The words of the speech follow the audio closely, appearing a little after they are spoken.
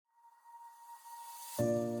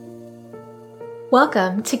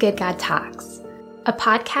Welcome to Good God Talks, a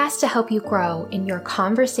podcast to help you grow in your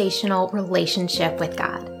conversational relationship with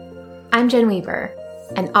God. I'm Jen Weaver,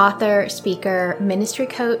 an author, speaker, ministry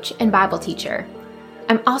coach, and Bible teacher.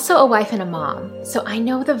 I'm also a wife and a mom, so I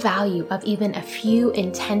know the value of even a few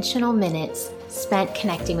intentional minutes spent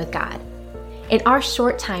connecting with God. In our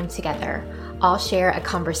short time together, I'll share a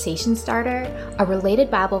conversation starter, a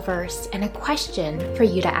related Bible verse, and a question for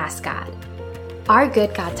you to ask God. Our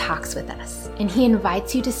good God talks with us, and He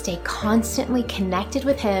invites you to stay constantly connected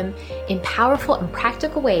with Him in powerful and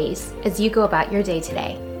practical ways as you go about your day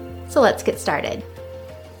today. So let's get started.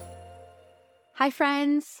 Hi,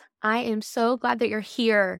 friends. I am so glad that you're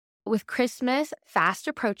here. With Christmas fast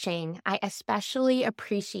approaching, I especially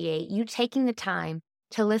appreciate you taking the time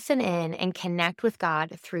to listen in and connect with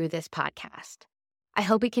God through this podcast. I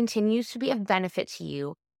hope it continues to be of benefit to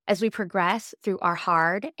you as we progress through our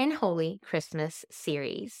Hard and Holy Christmas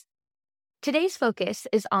series. Today's focus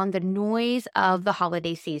is on the noise of the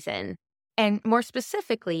holiday season, and more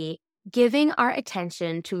specifically, giving our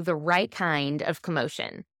attention to the right kind of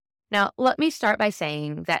commotion. Now, let me start by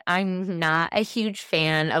saying that I'm not a huge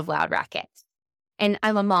fan of loud rackets, and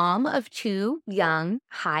I'm a mom of two young,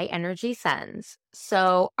 high-energy sons,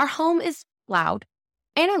 so our home is loud,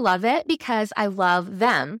 and I love it because I love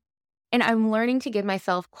them. And I'm learning to give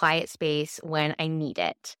myself quiet space when I need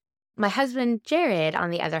it. My husband, Jared, on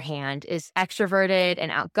the other hand, is extroverted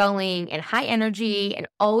and outgoing and high energy and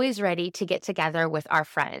always ready to get together with our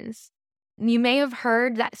friends. You may have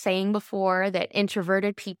heard that saying before that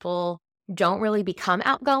introverted people don't really become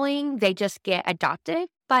outgoing. They just get adopted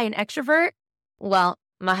by an extrovert. Well,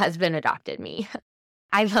 my husband adopted me.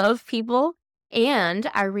 I love people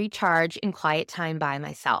and I recharge in quiet time by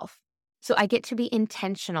myself. So I get to be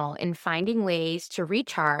intentional in finding ways to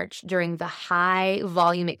recharge during the high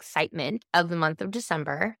volume excitement of the month of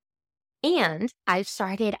December. And I've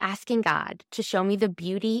started asking God to show me the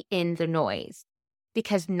beauty in the noise,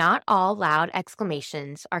 because not all loud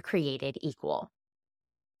exclamations are created equal.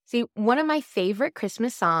 See, one of my favorite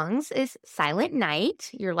Christmas songs is Silent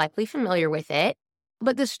Night. You're likely familiar with it.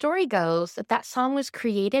 But the story goes that that song was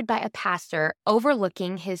created by a pastor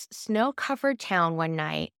overlooking his snow-covered town one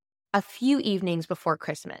night a few evenings before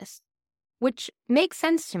Christmas, which makes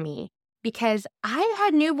sense to me because I've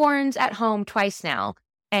had newborns at home twice now,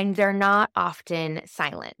 and they're not often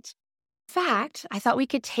silent. In fact, I thought we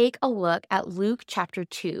could take a look at Luke chapter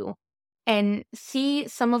 2 and see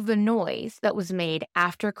some of the noise that was made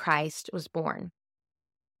after Christ was born.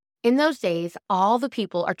 In those days, all the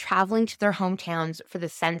people are traveling to their hometowns for the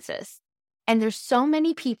census, and there's so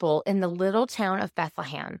many people in the little town of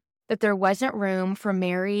Bethlehem that there wasn't room for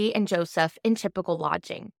Mary and Joseph in typical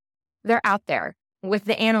lodging. They're out there with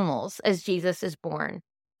the animals as Jesus is born.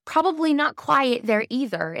 Probably not quiet there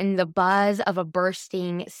either in the buzz of a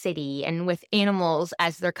bursting city and with animals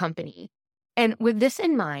as their company. And with this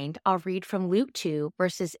in mind, I'll read from Luke 2,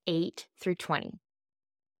 verses 8 through 20.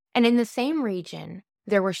 And in the same region,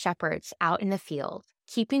 there were shepherds out in the field,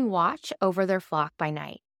 keeping watch over their flock by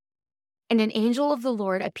night. And an angel of the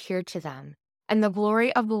Lord appeared to them, and the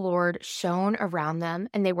glory of the Lord shone around them,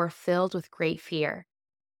 and they were filled with great fear.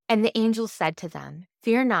 And the angel said to them,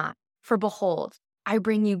 "Fear not, for behold, I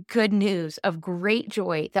bring you good news of great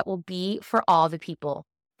joy that will be for all the people.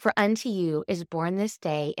 For unto you is born this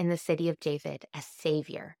day in the city of David a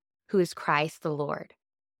Savior, who is Christ the Lord.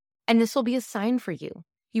 And this will be a sign for you.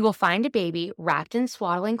 You will find a baby wrapped in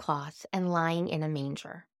swaddling cloths and lying in a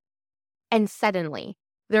manger." And suddenly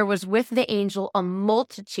there was with the angel a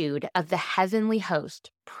multitude of the heavenly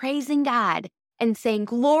host, praising God and saying,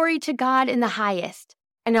 "Glory to God in the highest,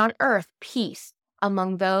 and on earth peace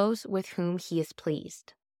among those with whom He is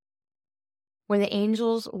pleased." When the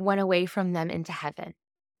angels went away from them into heaven,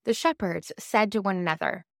 the shepherds said to one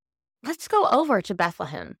another, "Let's go over to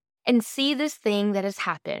Bethlehem and see this thing that has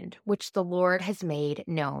happened, which the Lord has made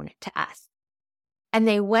known to us." And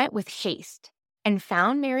they went with haste and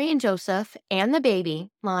found Mary and Joseph and the baby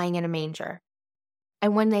lying in a manger.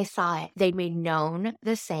 And when they saw it, they made known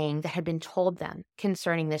the saying that had been told them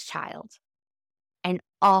concerning this child. And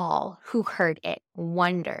all who heard it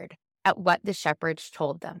wondered at what the shepherds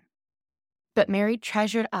told them. But Mary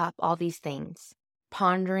treasured up all these things,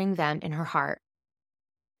 pondering them in her heart.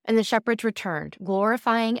 And the shepherds returned,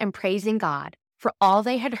 glorifying and praising God for all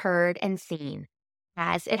they had heard and seen,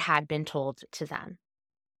 as it had been told to them.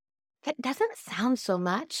 That doesn't sound so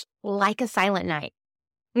much like a silent night.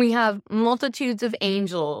 We have multitudes of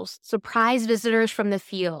angels, surprise visitors from the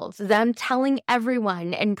fields, them telling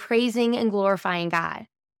everyone and praising and glorifying God.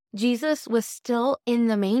 Jesus was still in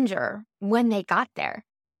the manger when they got there.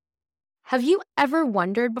 Have you ever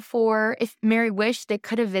wondered before if Mary wished they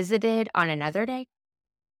could have visited on another day?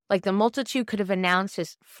 Like the multitude could have announced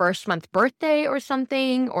his first month birthday or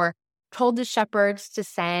something, or told the shepherds to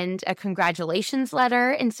send a congratulations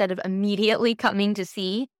letter instead of immediately coming to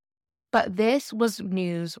see. But this was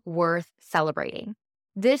news worth celebrating.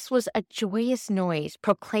 This was a joyous noise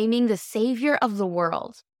proclaiming the Savior of the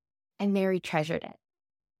world, and Mary treasured it.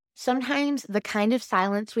 Sometimes the kind of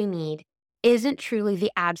silence we need isn't truly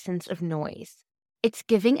the absence of noise. It's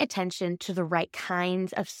giving attention to the right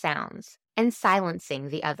kinds of sounds and silencing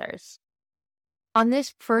the others. On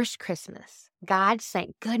this first Christmas, God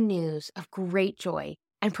sent good news of great joy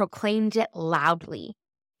and proclaimed it loudly.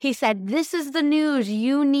 He said, "This is the news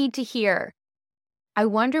you need to hear." I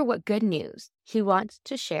wonder what good news he wants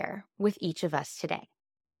to share with each of us today.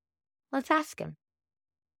 Let's ask him.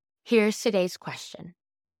 Here's today's question.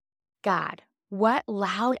 God, what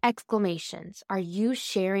loud exclamations are you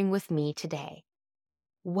sharing with me today?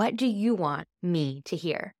 What do you want me to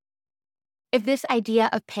hear? If this idea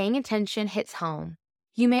of paying attention hits home,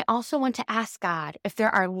 you may also want to ask God if there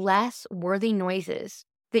are less worthy noises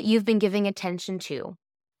that you've been giving attention to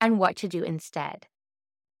and what to do instead.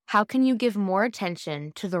 How can you give more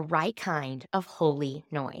attention to the right kind of holy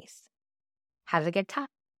noise? Have a good time.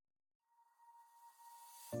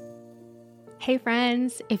 Hey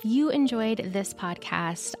friends, if you enjoyed this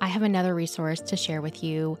podcast, I have another resource to share with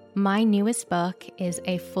you. My newest book is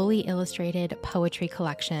a fully illustrated poetry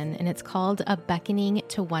collection, and it's called A Beckoning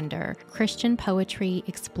to Wonder, Christian Poetry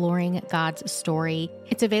Exploring God's Story.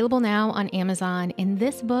 It's available now on Amazon, and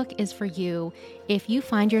this book is for you if you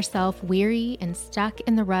find yourself weary and stuck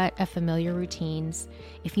in the rut of familiar routines,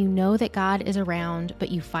 if you know that God is around,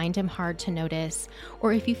 but you find him hard to notice,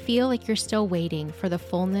 or if you feel like you're still waiting for the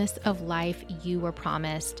fullness of life you were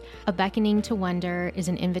promised. A Beckoning to Wonder is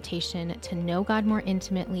an invitation to know God more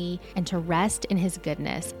intimately and to rest in his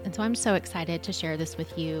goodness. And so I'm so excited to share this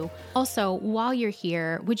with you. Also, while you're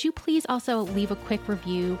here, would you please also leave a quick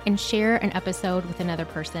review and share an episode with another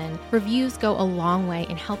person? Reviews go a long way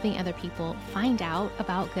in helping other people find out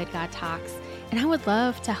about Good God Talks. And I would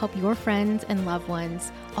love to help your friends and loved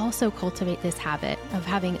ones also cultivate this habit of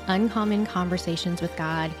having uncommon conversations with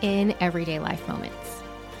God in everyday life moments.